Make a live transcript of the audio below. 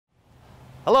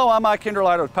Hello, I'm Mike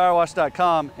Kinderleiter with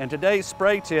Powerwash.com, and today's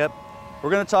spray tip,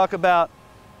 we're going to talk about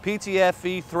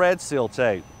PTFE thread seal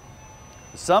tape,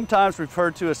 sometimes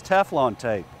referred to as Teflon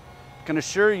tape. I can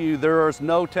assure you there is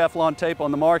no Teflon tape on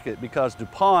the market because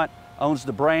DuPont owns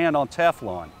the brand on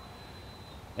Teflon,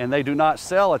 and they do not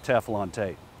sell a Teflon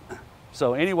tape.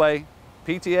 So anyway,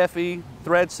 PTFE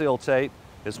thread seal tape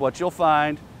is what you'll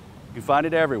find. You can find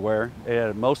it everywhere.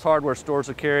 Most hardware stores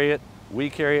will carry it.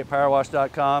 We carry it at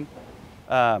Powerwash.com.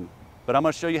 But I'm going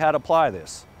to show you how to apply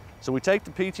this. So we take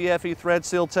the PTFE thread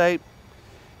seal tape,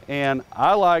 and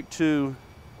I like to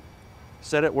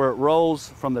set it where it rolls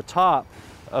from the top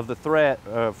of the thread,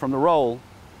 from the roll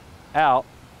out,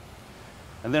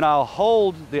 and then I'll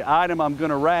hold the item I'm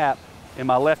going to wrap in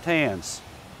my left hands.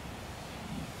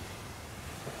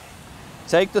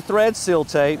 Take the thread seal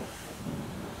tape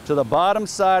to the bottom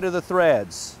side of the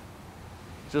threads,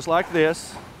 just like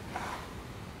this.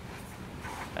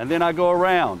 And then I go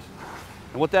around.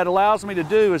 And what that allows me to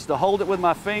do is to hold it with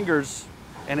my fingers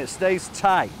and it stays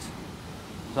tight.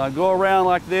 So I go around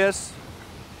like this,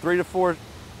 three to four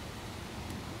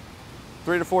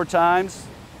times,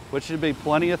 which should be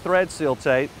plenty of thread seal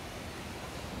tape.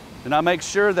 Then I make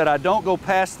sure that I don't go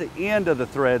past the end of the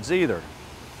threads either.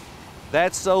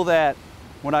 That's so that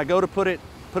when I go to put it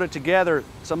together,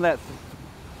 some of that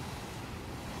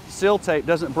seal tape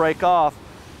doesn't break off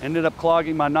and end up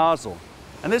clogging my nozzle.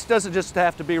 And this doesn't just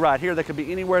have to be right here. They could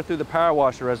be anywhere through the power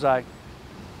washer as I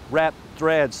wrap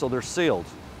threads so they're sealed.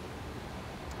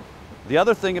 The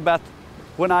other thing about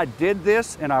when I did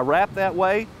this and I wrapped that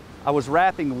way, I was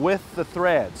wrapping with the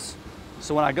threads.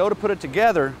 So when I go to put it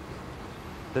together,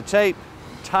 the tape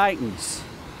tightens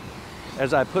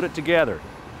as I put it together,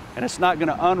 and it's not going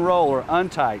to unroll or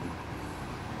untighten.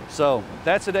 So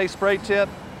that's today's spray tip.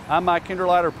 I'm Mike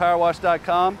Kinderleiter of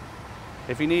Powerwash.com.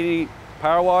 If you need any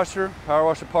power washer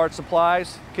parts,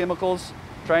 supplies, chemicals,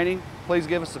 training, please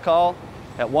give us a call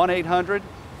at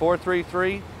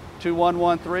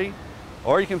 1-800-433-2113,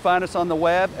 or you can find us on the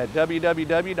web at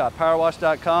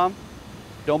www.powerwash.com.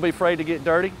 Don't be afraid to get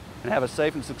dirty, and have a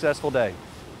safe and successful day.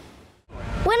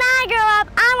 When I grow up,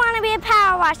 I want to be a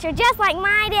power washer just like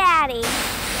my daddy.